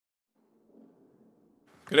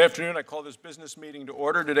Good afternoon. I call this business meeting to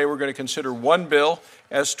order. Today we're going to consider one bill,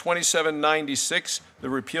 S-2796, the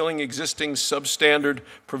repealing existing substandard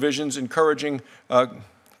provisions encouraging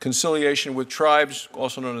conciliation with tribes,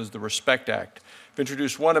 also known as the RESPECT Act. I've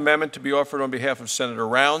introduced one amendment to be offered on behalf of Senator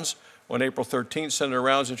Rounds. On April 13th, Senator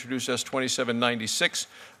Rounds introduced S-2796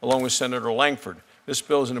 along with Senator Lankford. This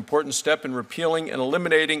bill is an important step in repealing and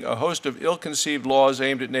eliminating a host of ill-conceived laws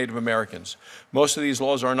aimed at Native Americans. Most of these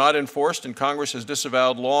laws are not enforced, and Congress has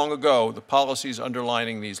disavowed long ago the policies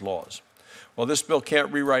underlying these laws. While this bill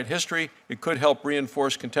can't rewrite history, it could help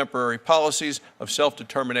reinforce contemporary policies of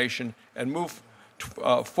self-determination and move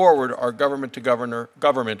forward our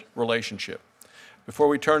government-to-government relationship. Before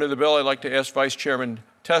we turn to the bill, I'd like to ask Vice Chairman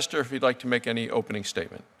Tester if he'd like to make any opening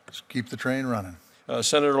statement. Let's keep the train running.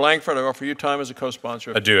 Senator Lankford, I offer you time as a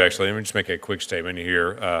co-sponsor. I do, actually. Let me just make a quick statement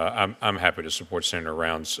here. I'm happy to support Senator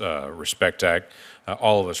Rounds' RESPECT Act.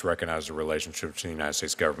 All of us recognize the relationship between the United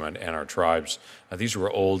States government and our tribes. These were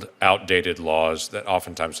old, outdated laws that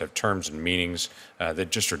oftentimes have terms and meanings that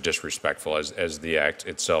just are disrespectful, as the Act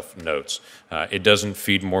itself notes. It doesn't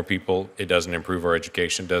feed more people. It doesn't improve our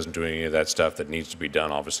education. It doesn't do any of that stuff that needs to be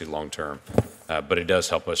done, obviously, long-term. But it does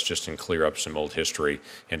help us just clear up some old history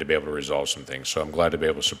and to be able to resolve some things. So I'm glad to be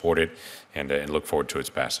able to support it and look forward to its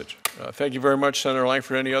passage. Thank you very much, Senator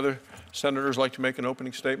Lankford. Any other senators like to make an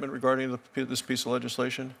opening statement regarding this piece of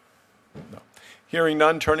legislation? No. Hearing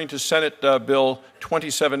none, turning to Senate Bill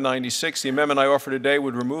 2796, the amendment I offer today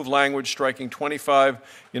would remove language striking 25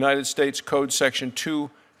 United States Code Section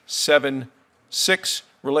 276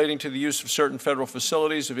 relating to the use of certain federal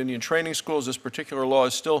facilities of Indian training schools. This particular law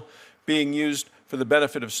is still being used for the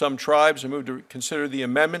benefit of some tribes. I move to consider the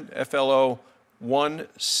amendment, FLO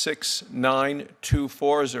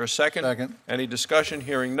 16924. Is there a second? Second. Any discussion?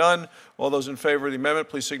 Hearing none. All those in favor of the amendment,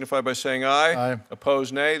 please signify by saying aye. Aye.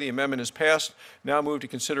 Opposed, nay. The amendment is passed. Now move to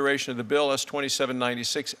consideration of the bill,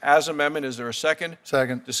 S-2796, as amendment. Is there a second?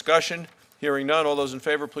 Second. Discussion? Hearing none. All those in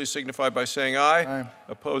favor, please signify by saying aye. Aye.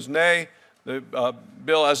 Opposed, nay. The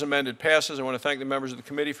bill as amended passes. I want to thank the members of the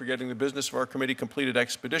committee for getting the business of our committee completed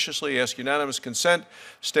expeditiously. I ask unanimous consent.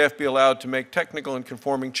 Staff be allowed to make technical and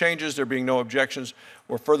conforming changes. There being no objections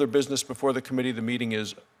or further business before the committee, the meeting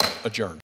is adjourned.